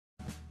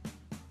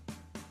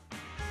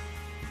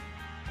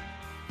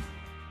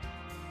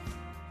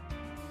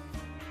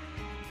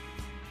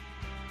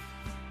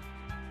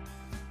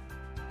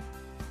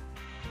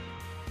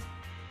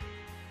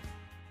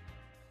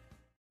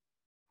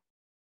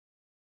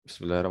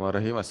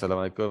Bismillahirrahmanirrahim.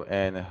 Assalamualaikum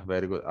and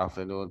very good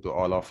afternoon to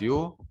all of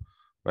you.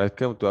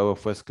 Welcome to our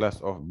first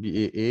class of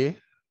BAA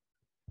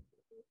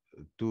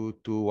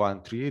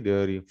 2213, the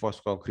reinforced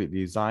concrete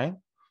design.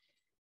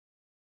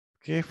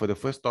 Okay, for the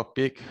first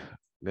topic,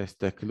 let's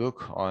take a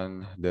look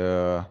on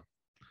the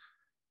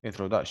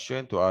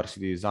introduction to RC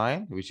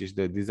design, which is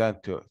the design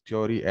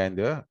theory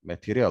and the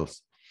materials.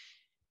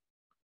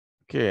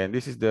 Okay, and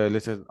this is the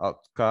lesson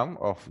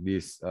outcome of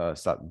this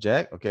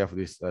subject, okay, of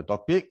this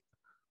topic.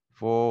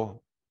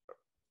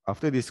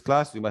 After this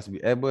class, we must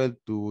be able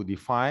to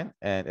define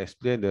and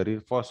explain the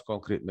reinforced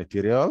concrete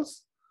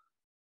materials,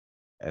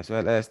 as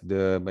well as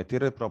the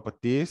material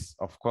properties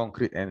of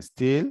concrete and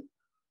steel,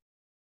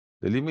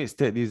 the limit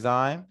state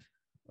design,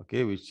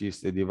 okay, which is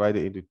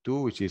divided into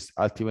two, which is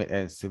ultimate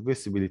and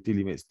serviceability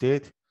limit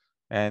state,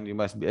 and you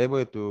must be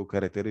able to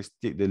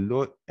characteristic the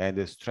load and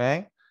the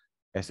strength,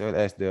 as well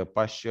as the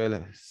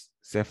partial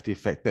safety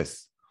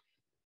factors.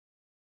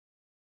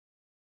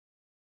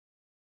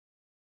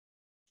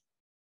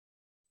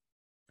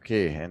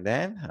 Okay, and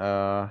then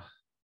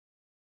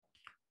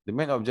the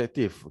main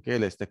objective, okay,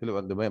 let's take a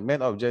look at the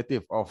main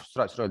objective of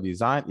structural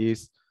design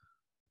is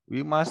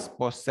we must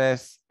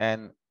possess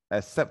an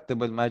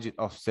acceptable margin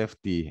of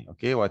safety.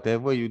 Okay,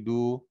 whatever you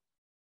do,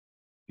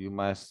 you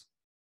must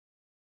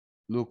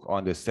look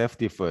on the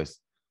safety first,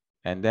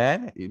 and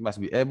then it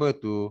must be able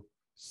to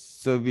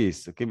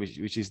service, okay,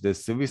 which is the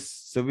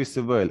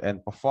serviceable and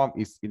perform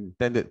its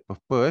intended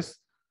purpose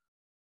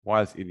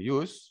whilst in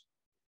use,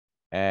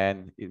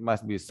 and it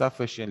must be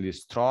sufficiently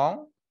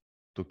strong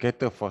to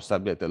cater for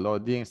subjected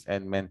loadings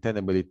and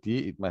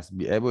maintainability. It must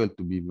be able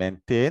to be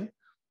maintained,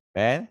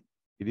 and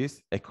it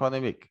is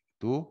economic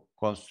to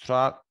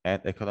construct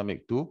and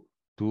economic to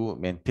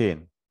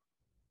maintain.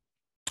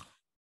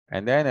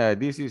 And then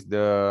this is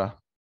the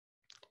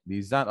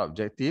design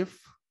objective,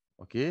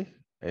 okay,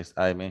 as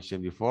I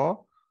mentioned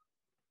before: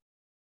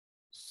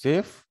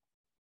 safe,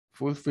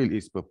 fulfill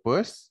its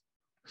purpose,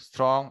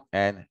 strong,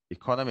 and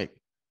economic.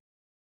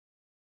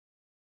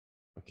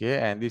 Okay,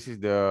 and this is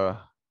the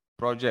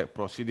project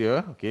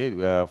procedure. Okay,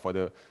 for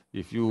the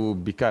if you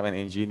become an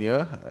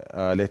engineer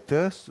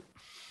later,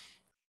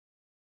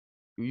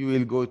 you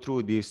will go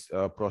through this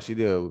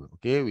procedure.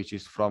 Okay, which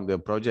is from the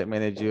project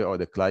manager or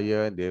the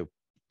client. They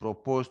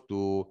propose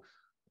to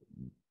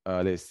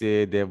let's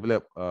say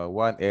develop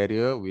one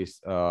area with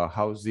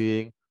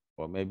housing,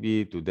 or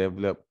maybe to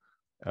develop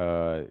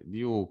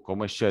new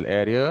commercial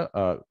area,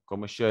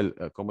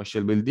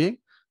 commercial building,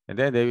 and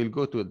then they will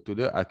go to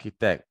the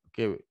architect.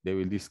 Okay, they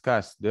will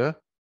discuss the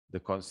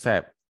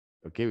concept,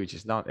 okay, which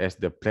is known as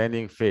the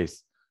planning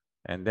phase,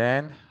 and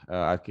then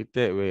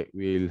architect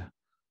will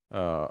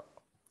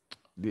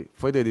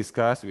further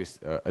discuss with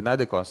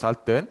another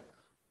consultant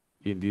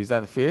in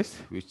design phase,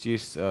 which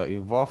is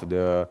involve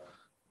the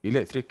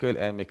electrical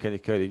and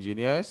mechanical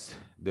engineers,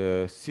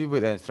 the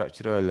civil and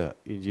structural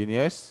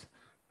engineers,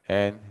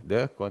 and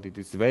the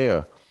quantity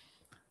surveyor.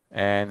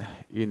 And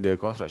in the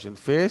construction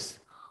phase,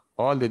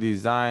 all the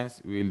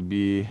designs will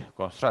be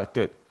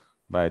constructed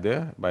by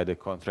the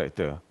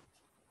contractor.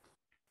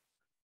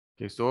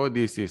 Okay, so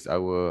this is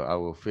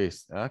our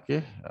phase.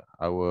 Okay,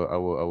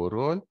 our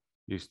role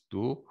is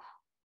to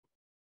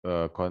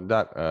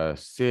conduct a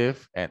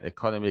safe and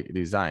economic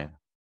design.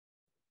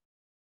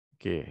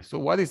 Okay, so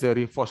what is a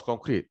reinforced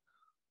concrete?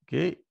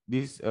 Okay,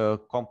 this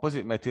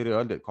composite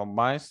material that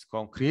combines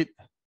concrete,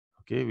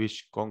 okay,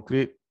 which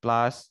concrete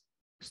plus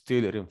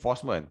steel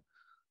reinforcement.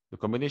 The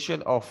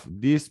combination of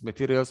these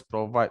materials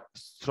provide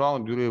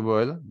strong,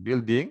 durable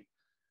building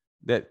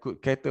that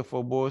could cater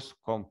for both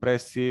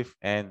compressive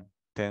and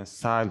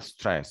tensile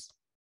stress.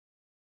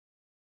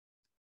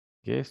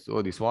 Okay,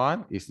 so this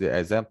one is the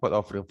example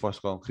of reinforced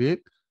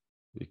concrete.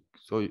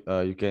 So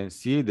you can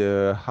see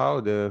how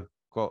the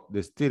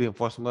steel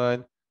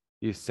reinforcement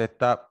is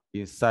set up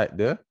inside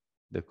the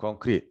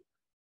concrete,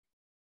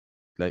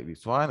 like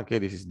this one. Okay,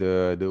 this is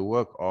the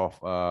work of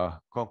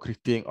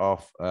concreting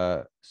of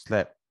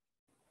slab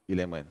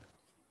element.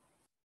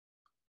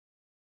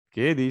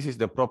 Okay, this is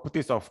the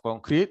properties of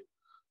concrete.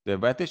 The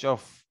advantage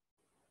of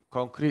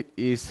concrete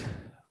is,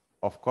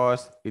 of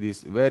course, it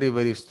is very,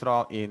 very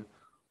strong in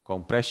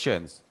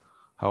compressions.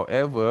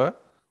 However,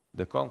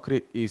 the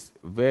concrete is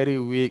very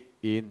weak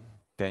in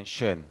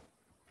tension.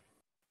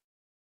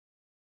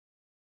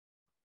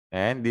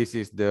 And this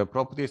is the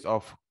properties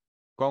of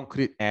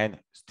concrete and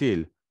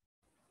steel.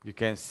 You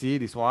can see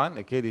this one.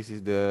 Okay, this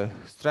is the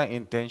strength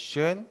in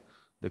tension.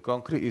 The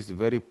concrete is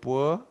very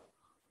poor,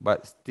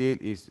 but steel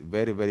is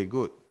very, very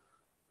good.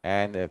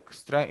 And the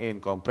strength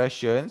in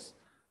compressions,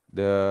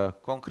 the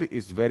concrete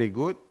is very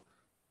good,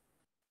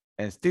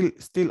 and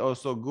still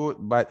also good,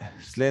 but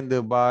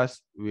slender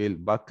bars will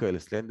buckle.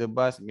 Slender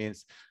bars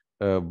means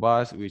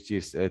bars which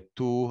is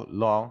too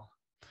long,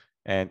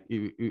 and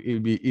it will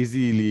be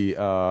easily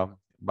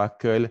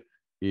buckle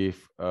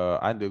if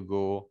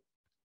undergo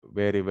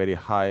very, very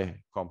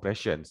high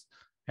compressions.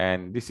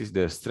 And this is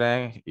the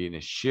strength in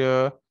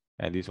shear,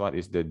 and this one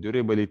is the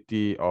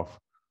durability of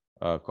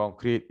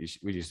concrete,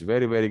 which is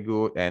very, very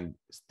good, and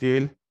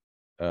still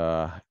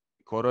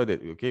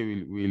corroded. Okay,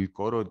 will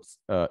corrode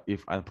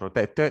if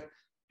unprotected,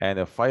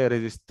 and the fire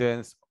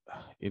resistance.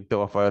 In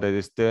terms of fire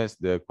resistance,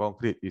 the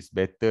concrete is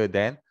better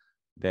than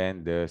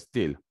the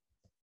steel.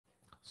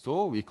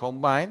 So we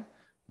combine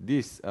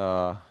these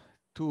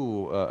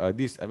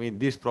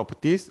these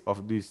properties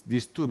of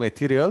these two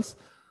materials,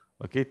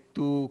 okay,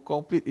 to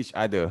complete each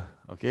other.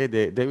 Okay,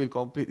 they will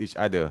complete each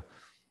other.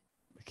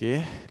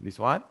 Okay, this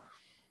one.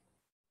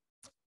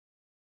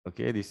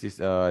 Okay, this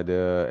is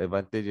the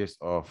advantages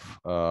of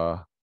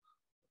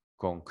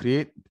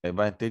concrete,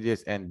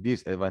 advantages and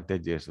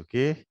disadvantages,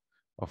 okay,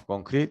 of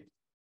concrete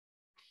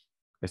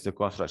as a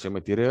construction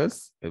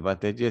materials.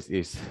 Advantages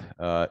is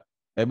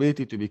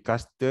ability to be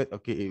casted.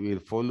 Okay, it will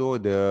follow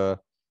the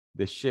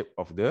shape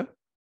of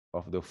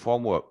the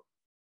formwork.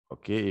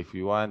 Okay, if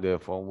you want the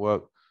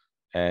formwork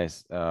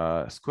as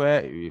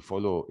square, it will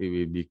follow, it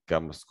will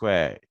become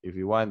square. If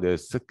you want the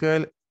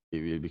circle,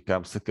 it will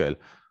become circle.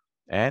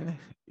 And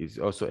it's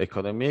also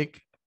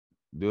economic,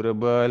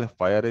 durable,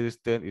 fire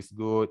resistant is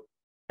good,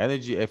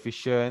 energy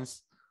efficient,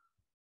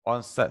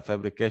 on-site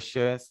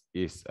fabrications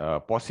is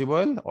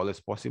possible,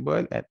 always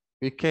possible, and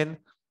we can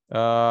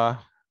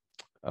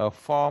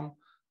form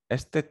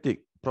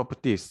aesthetic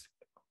properties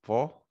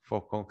for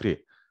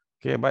concrete.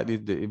 Okay, but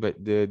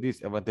the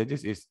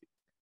disadvantages is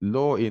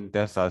low in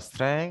tensile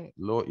strength,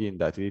 low in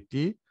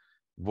ductility,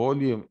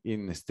 volume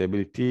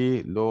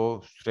instability, low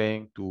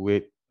strength to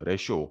weight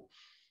ratio.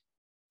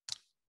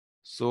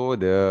 So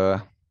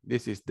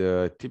this is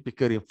the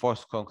typical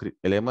reinforced concrete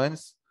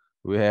elements.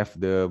 We have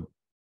the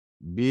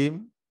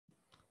beam,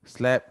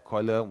 slab,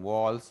 column,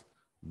 walls,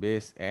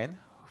 base, and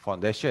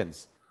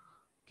foundations.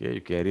 Okay,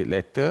 you can read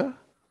later.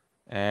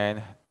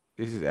 And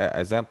this is an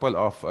example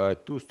of a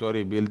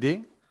two-story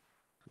building.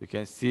 You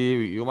can see,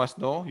 you must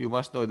know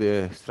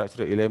the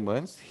structural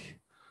elements.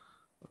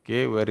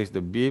 Okay, where is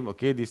the beam?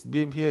 Okay, this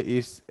beam here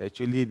is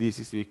actually, this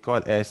is we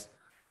call as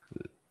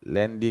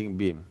landing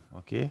beam.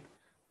 Okay,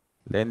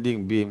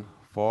 landing beam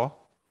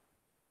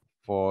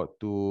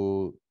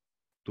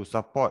to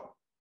support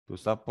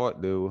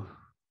the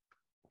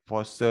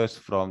forces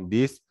from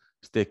this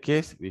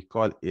staircase. We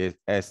call it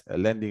as a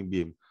landing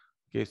beam.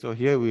 Okay, so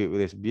here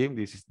this beam,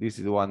 this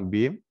is one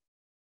beam.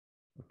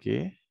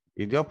 Okay,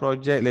 in your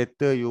project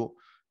later,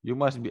 you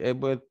must be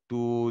able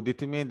to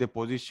determine the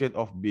position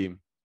of beam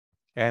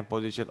and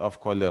position of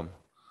column.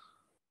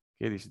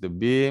 Okay, this is the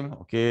beam.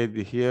 Okay,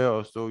 here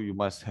also you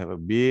must have a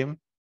beam.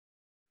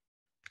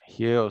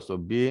 Here also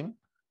beam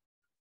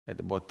at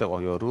the bottom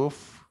of your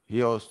roof.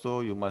 Here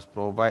also you must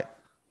provide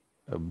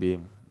a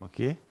beam.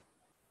 Okay,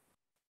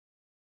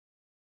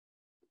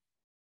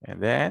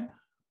 and then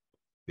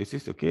this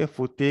is okay,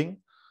 footing.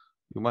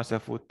 You must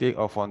have footing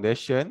or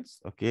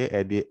foundations. Okay,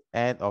 at the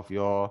end of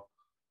your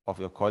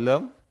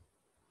column.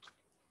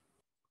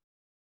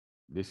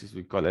 This is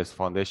we call as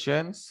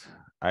foundations,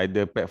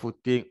 either pad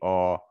footing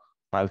or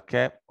pile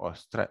cap or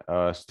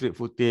strip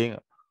footing,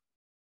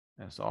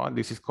 and so on.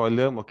 This is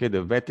column. Okay,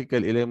 the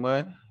vertical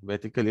element.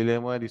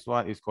 This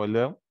one is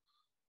column.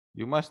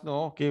 You must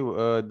know. Okay,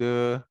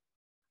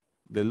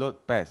 the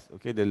load pass.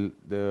 Okay,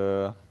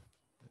 the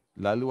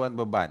laluan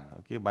beban.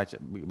 Okay,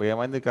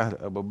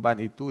 bagaimanakah beban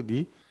itu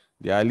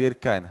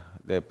dialirkan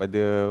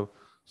daripada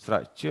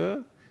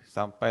structure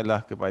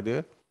sampailah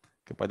kepada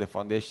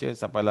foundation,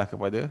 sampailah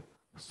kepada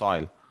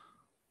soil.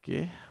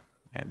 Okay,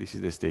 and this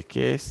is the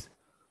staircase.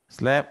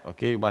 Slab.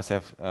 Okay, you must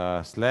have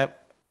slab.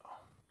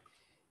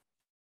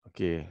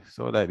 Okay,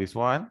 so like this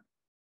one.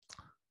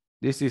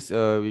 This is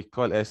we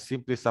call as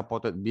simply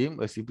supported beam.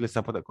 A simply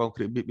supported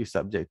concrete beam is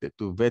subjected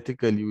to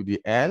vertical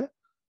UDL,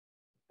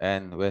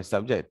 and when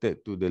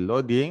subjected to the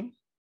loading,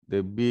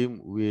 the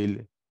beam will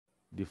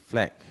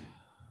deflect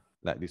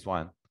like this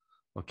one.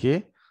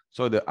 Okay,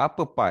 so the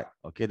upper part,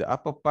 okay, the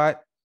upper part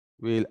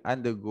will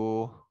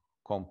undergo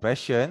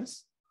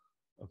compressions.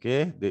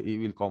 Okay, it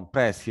will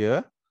compress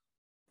here,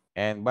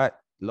 and but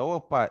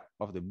lower part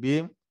of the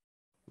beam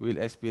will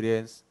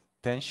experience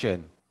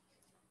tension.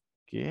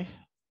 Okay.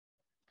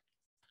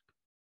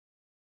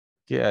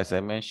 Okay, as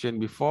I mentioned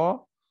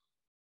before,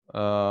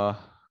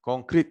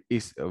 concrete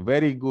is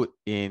very good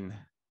in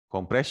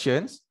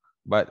compressions,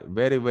 but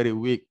very, very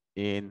weak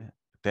in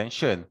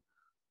tension.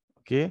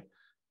 Okay,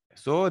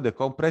 so the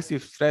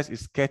compressive stress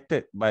is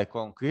scattered by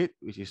concrete,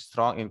 which is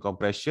strong in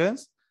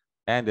compressions,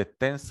 and the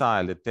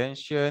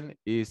tension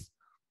is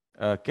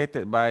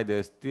catered by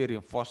the steel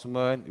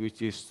reinforcement,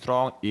 which is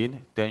strong in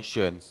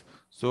tensions.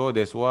 So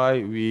that's why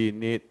we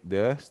need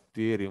the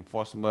steel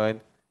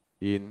reinforcement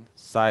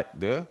inside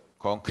the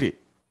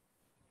concrete.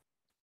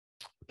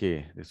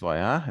 Okay, that's why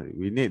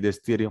we need the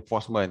steel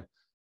reinforcement,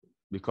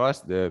 because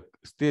the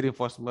steel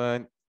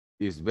reinforcement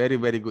is very,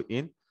 very good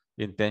in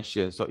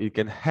tension. So it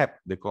can help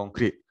the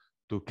concrete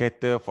to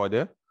cater for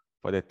the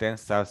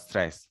tensile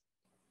stress.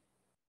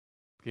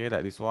 Okay,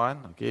 like this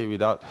one. Okay,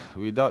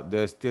 without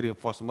the steel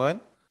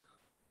reinforcement,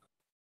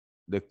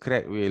 the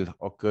crack will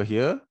occur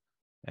here,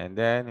 and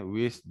then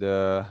with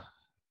the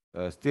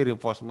steel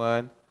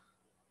reinforcement,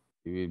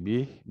 it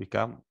will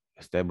become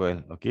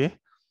stable. Okay,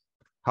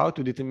 How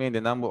to determine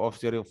the number of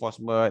shear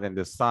reinforcement and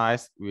the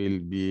size will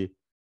be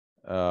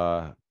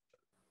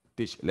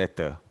teach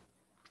later.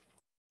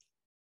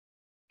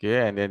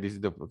 Okay, and then this is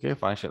the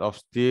function of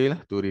steel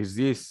to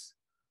resist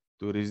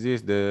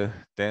the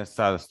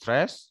tensile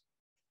stress.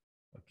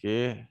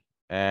 Okay,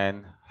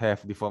 and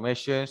have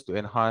deformations to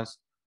enhance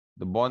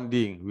the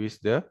bonding with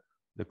the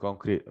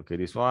concrete. Okay,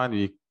 this one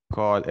we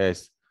call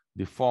as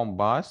deformed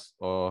bars,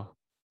 or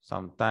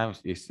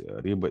sometimes is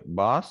rivet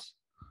bars,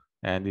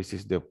 and this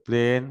is the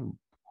plain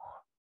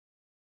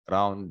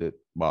rounded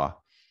bar.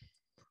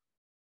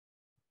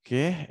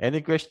 Okay,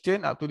 any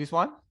question up to this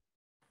one?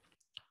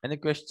 Any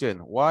question?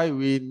 Why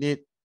we need,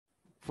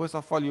 first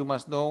of all, you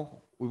must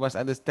know, we must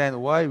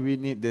understand why we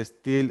need the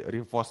steel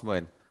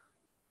reinforcement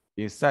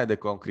inside the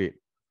concrete.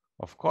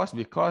 Of course,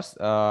 because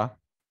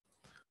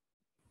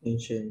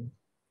tension.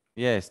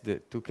 yes,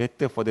 to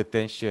cater for the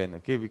tension.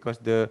 Okay, because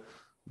the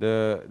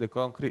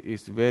concrete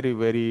is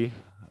very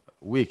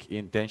weak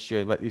in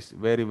tension, but it's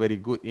very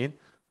good in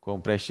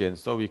compression.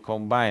 So we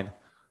combine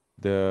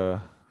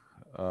the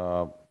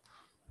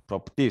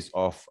properties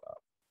of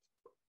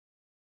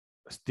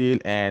steel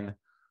and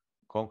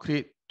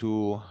concrete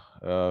to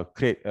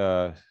create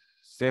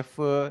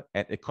safer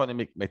and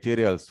economic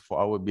materials for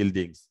our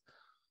buildings.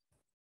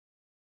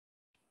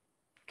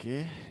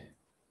 Okay,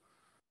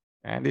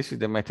 and this is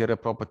the material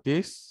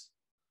properties.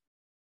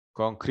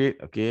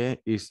 Concrete, okay,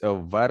 is a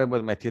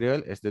variable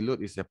material. As the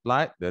load is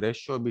applied, the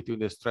ratio between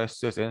the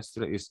stresses and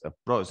strain is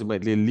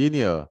approximately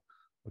linear.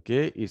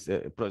 Okay, it's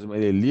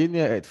approximately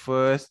linear at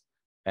first,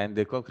 and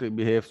the concrete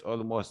behaves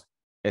almost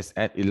as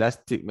an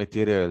elastic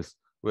materials,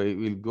 where it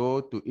will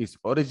go to its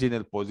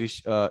original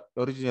position,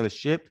 original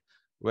shape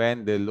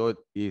when the load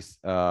is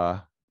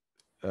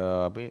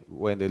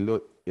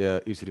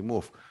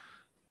removed.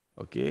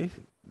 Okay,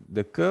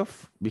 the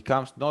curve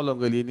becomes no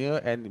longer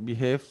linear and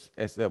behaves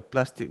as a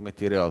plastic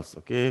materials.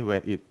 Okay,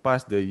 when it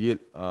passes the yield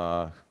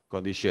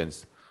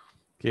conditions.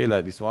 Okay,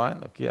 like this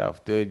one. Okay,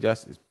 after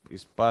just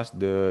is past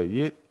the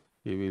yield,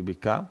 it will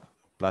become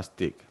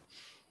plastic.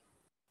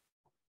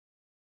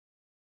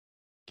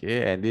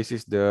 Okay, and this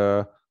is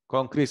the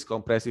concrete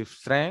compressive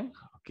strength.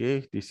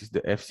 Okay, this is the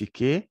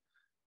FCK.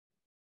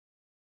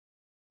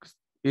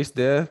 Is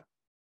the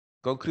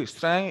concrete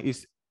strength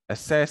is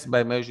assessed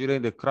by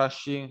measuring the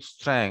crushing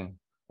strength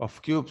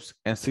of cubes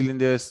and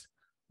cylinders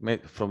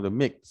made from the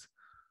mix.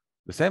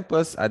 The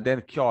samples are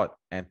then cured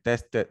and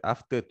tested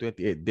after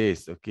 28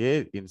 days.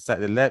 Okay,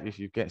 inside the lab, if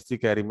you still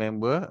can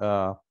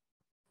remember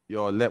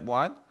your lab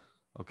 1,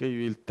 okay,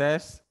 you will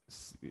test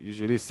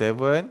usually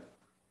 7,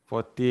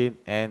 14,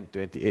 and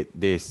 28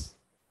 days.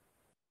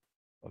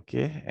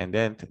 Okay, and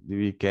then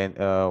we can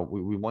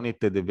we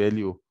monitor the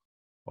value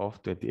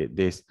of 28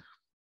 days.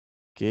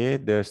 Okay,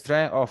 the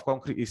strength of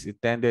concrete is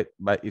intended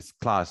by its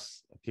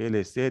class. Okay,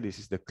 let's say this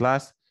is the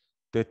class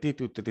 30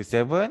 to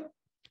 37,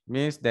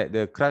 means that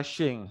the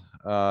crushing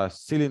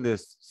cylinder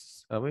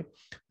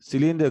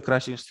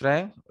crushing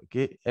strength,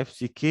 okay,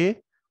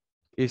 FCK,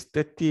 is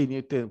 30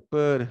 Newton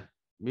per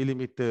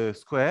millimeter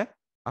square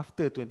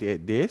after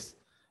 28 days,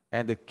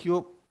 and the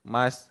cube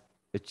must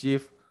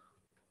achieve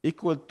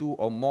equal to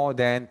or more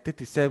than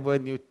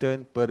 37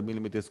 Newton per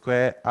millimeter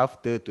square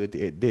after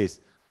 28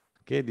 days.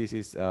 Okay, this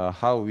is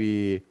how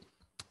we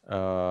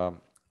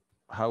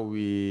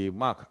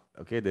mark,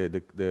 okay,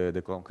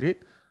 the concrete.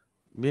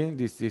 Mean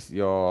this is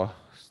your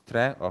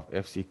strength of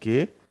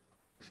FCK.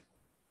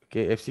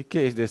 Okay, FCK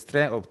is the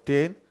strength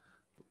obtained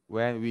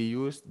when we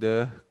use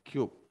the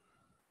cube.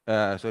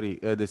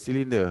 The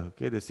cylinder.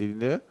 Okay, the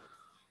cylinder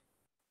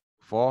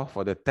for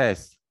the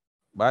test.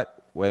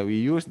 But when we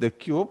use the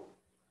cube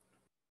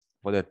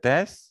for the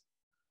test,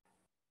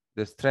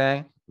 the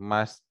strength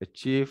must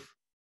achieve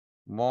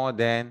more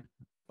than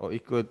or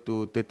equal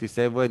to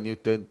 37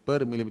 Newton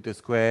per millimeter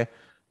square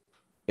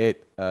at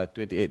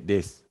 28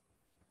 days.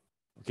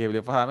 Okay,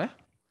 boleh faham eh?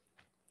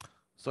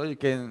 So you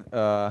can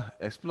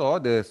explore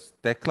the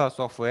Tekla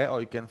software, or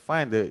you can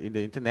find in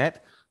the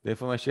internet the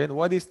information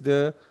what is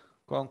the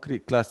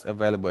concrete class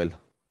available.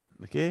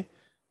 Okay,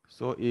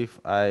 so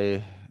if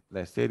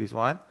let's say this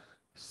one,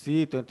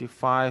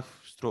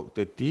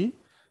 C25/30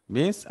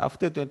 means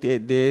after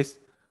 28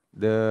 days,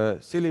 the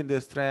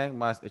cylinder strength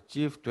must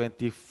achieve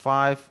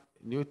 25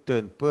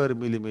 Newton per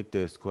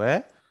millimeter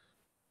square,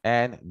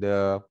 and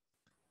the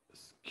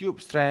cube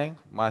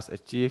strength must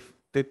achieve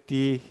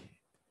 30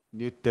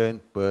 Newton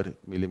per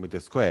millimeter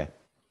square.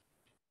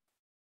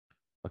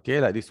 Okay,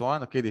 like this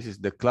one. Okay, this is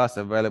the class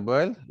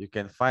available. You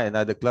can find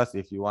another class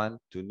if you want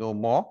to know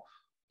more.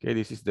 Okay,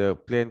 this is the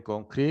plain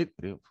concrete,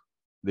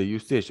 the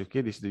usage.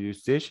 Okay, this is the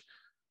usage,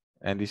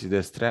 and this is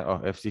the strength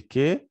of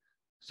FCK.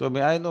 So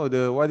may I know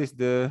what is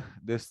the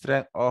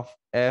strength of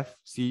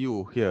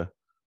FCU here?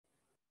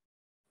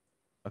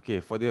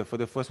 Okay, for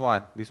the first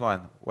one, this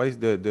one, what is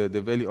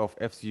the value of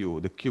FCU,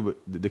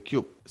 the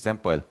cube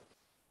sample?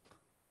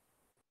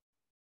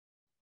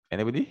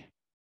 Anybody?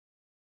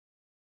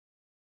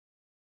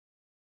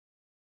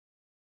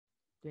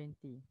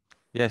 20.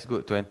 Yes,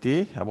 good.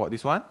 20. How about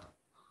this one?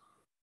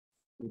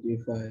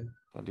 25.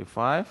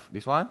 25.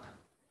 This one?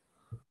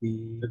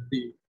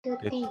 30.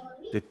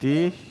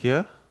 30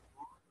 here.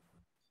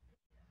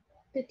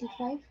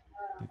 35.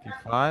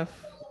 35.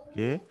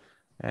 Okay.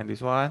 And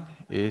this one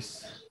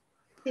is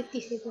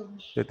 37.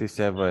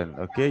 37.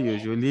 Okay.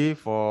 Usually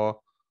for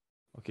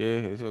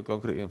so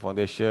concrete in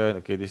foundation.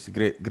 Okay, this is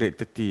grade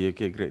 30.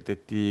 Okay, grade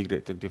 30,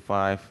 grade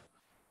 25.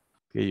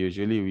 Okay,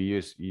 usually we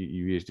use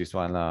you use this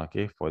one lah.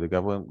 Okay, for the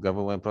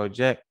government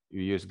project,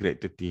 we use grade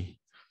 30.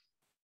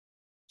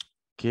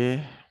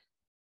 Okay.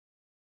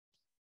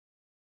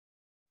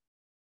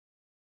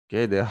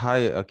 Okay,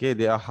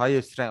 there are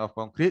higher strength of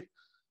concrete.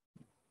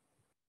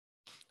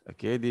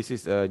 Okay, this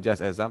is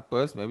just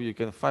examples. Maybe you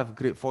can find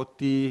grade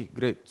 40,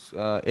 grade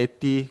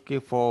 80. Okay,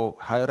 for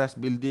high-rise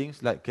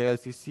buildings like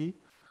KLCC.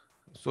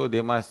 So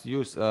they must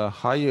use a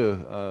higher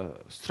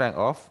strength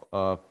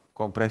of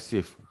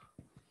compressive.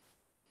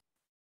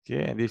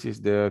 Okay, and this is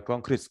the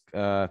concrete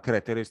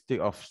characteristic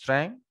of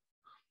strength.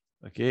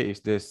 Okay, it's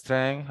the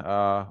strength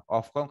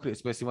of concrete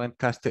specimen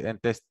casted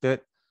and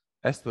tested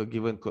as per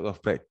given code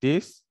of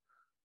practice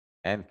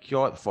and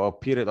cured for a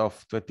period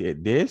of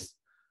 28 days.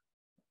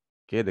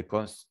 Okay,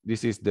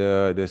 this is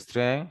the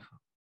strength,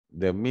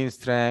 the mean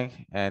strength,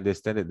 and the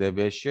standard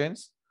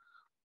deviations.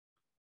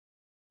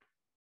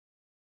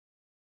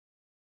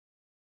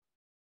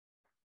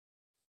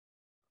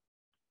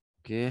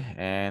 Okay,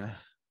 and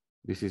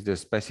this is the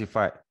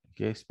specified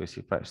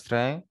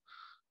strength.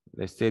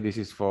 Let's say this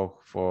is for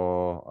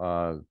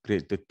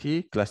grade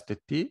 30, class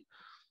 30.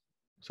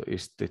 So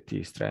it's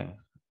 30 strength.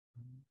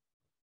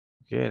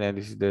 Okay, and then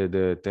this is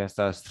the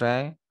tensile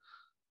strength.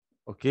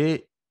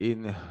 Okay,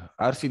 in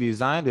RC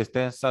design, the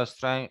tensile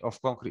strength of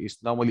concrete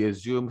is normally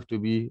assumed to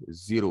be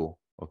 0.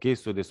 Okay,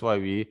 so that's why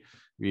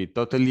we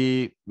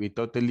totally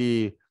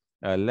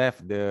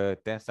left the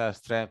tensile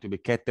strength to be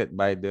catered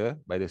by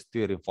the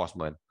steel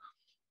reinforcement.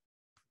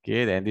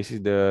 Okay, then this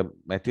is the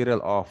material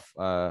of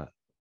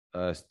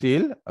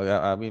steel.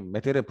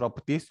 Material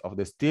properties of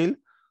the steel.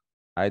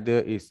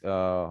 Either is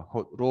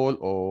hot roll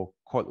or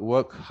hot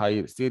work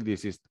high steel.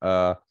 This is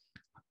the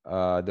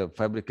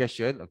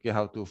fabrication. Okay,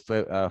 how to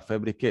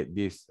fabricate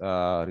this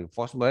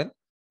reinforcement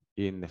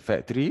in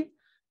factory.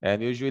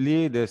 And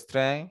usually the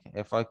strength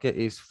FRK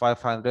is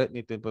 500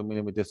 Newton per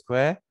millimeter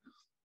square.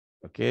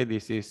 Okay,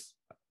 this is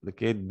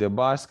the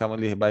bars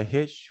commonly by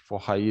H for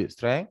high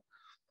strength.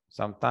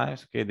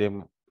 Sometimes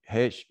the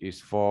H is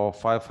for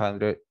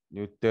 500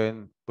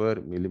 Newton per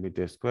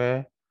millimeter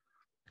square.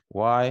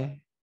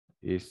 Y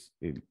is,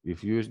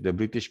 if you use the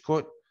British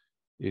code,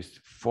 is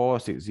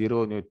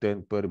 460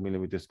 Newton per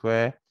millimeter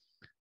square.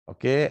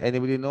 Okay,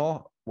 anybody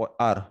know what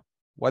R?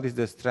 What is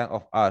the strength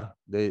of R?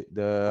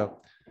 The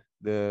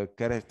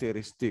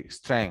characteristic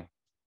strength.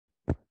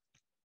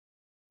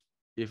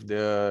 If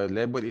the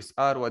label is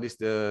R, what is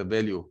the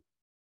value?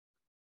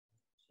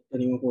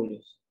 150.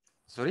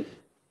 Sorry?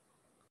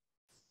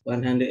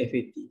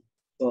 150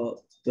 or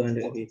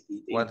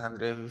 250.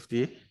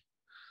 150.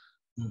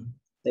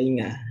 Tak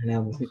ingat.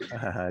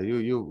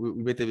 You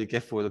better be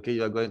careful. Okay,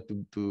 you are going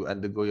to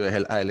undergo your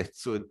LI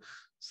soon.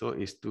 So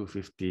it's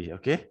 250.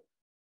 Okay,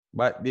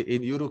 but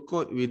in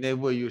Eurocode we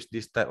never use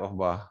this type of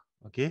bar.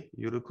 Okay,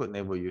 Eurocode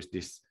never use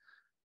this.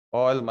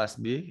 All must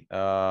be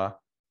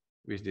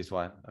with this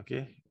one.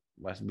 Okay,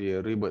 must be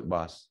a rebirth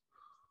bars.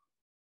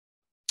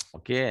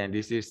 Okay, and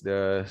this is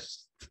the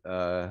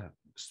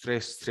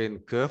stress strain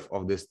curve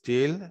of the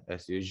steel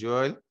as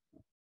usual.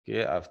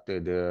 Okay, after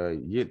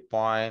the yield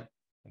point,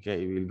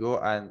 okay, it will go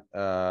and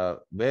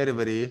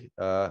very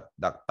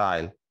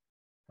ductile.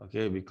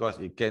 Okay, because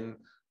it can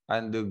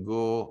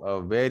undergo a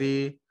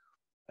very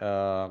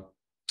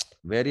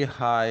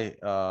high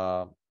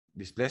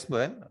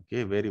displacement.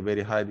 Okay,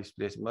 very high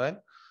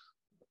displacement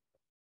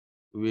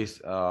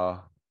with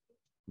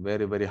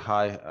very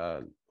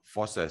high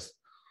forces.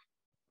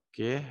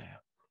 Okay.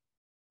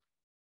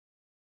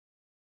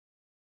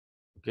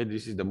 Okay,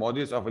 this is the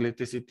modulus of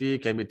elasticity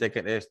can be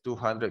taken as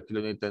 200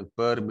 kilonewton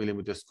per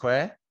millimeter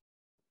square.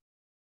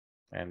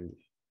 And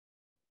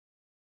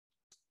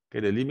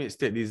okay, the limit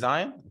state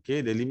design.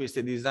 Okay, the limit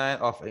state design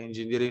of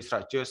engineering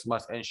structures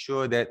must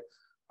ensure that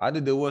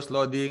under the worst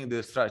loading,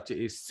 the structure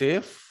is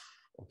safe.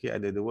 Okay,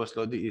 under the worst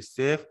loading is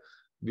safe.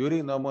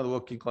 During normal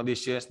working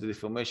conditions, the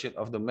deformation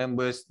of the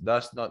members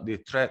does not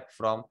detract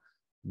from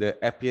the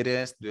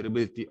appearance,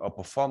 durability, or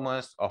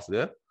performance of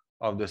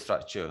the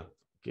structure.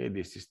 Okay,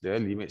 this is the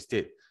limit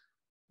state.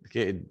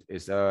 Okay,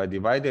 it's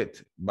divided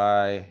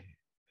by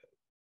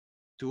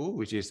 2,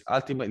 which is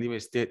ultimate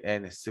limit state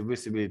and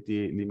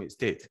serviceability limit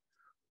state.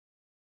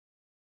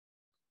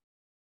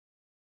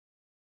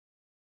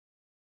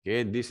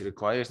 Okay, this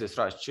requires the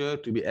structure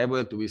to be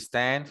able to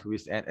withstand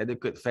with an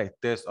adequate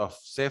factors of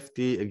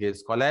safety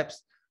against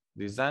collapse,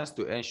 designs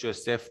to ensure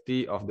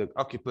safety of the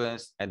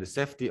occupants and the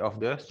safety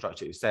of the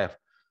structure itself.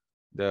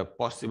 The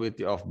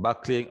possibility of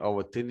buckling,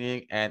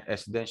 overturning, and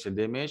accidental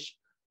damage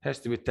has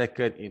to be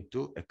taken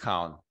into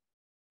account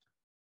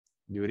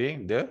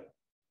during the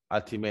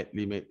ultimate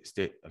limit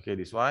state. Okay,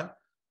 this one.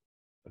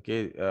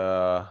 Okay,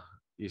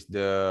 is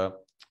the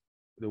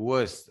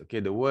worst. Okay,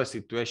 the worst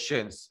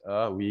situations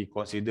we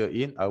consider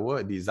in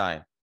our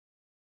design.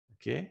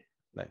 Okay,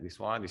 like this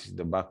one. This is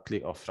the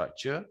buckling of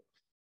structure,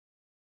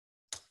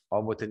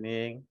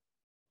 overturning,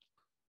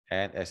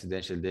 and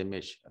accidental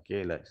damage.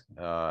 Okay, like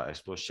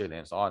explosion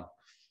and so on.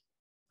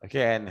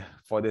 Okay, and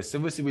for the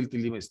serviceability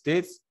limit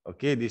states,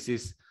 okay, this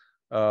is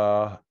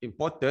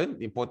important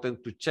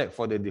to check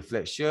for the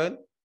deflection,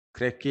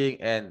 cracking,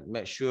 and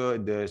make sure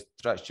the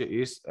structure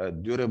is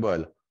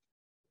durable.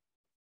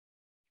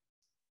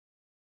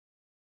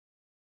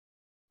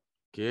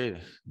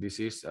 Okay, this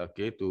is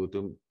okay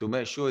to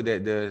make sure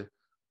that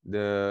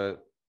the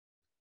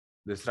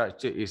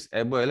structure is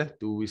able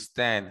to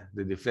withstand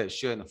the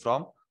deflection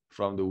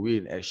from the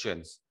wind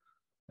actions.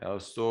 And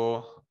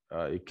also,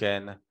 it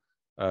can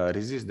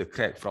resist the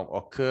crack from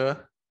occur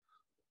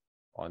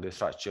on the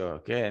structure.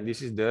 Okay, and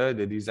this is the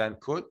design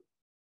code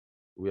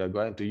we are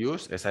going to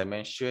use, as I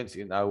mentioned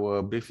in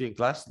our briefing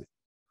class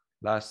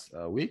last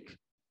week.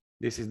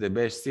 This is the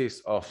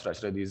basis of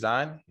structural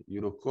design,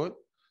 Eurocode.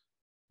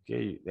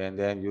 Okay, and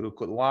then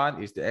Eurocode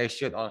 1 is the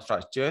action on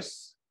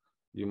structures.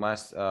 You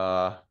must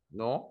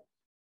know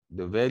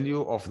the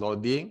value of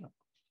loading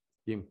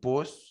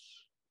imposed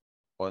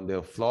on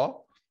the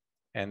floor,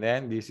 and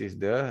then this is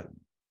the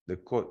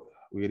code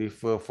we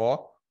refer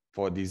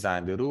for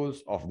design. The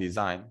rules of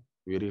design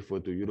we refer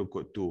to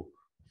Eurocode 2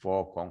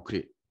 for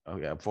concrete.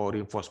 Okay, for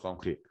reinforced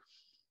concrete.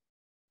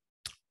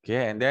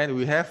 Okay, and then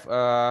we have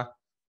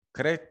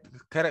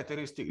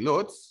characteristic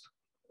loads.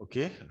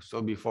 Okay, so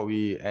before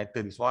we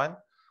enter this one,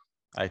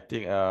 I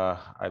think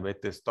I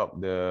better stop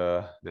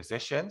the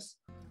sessions.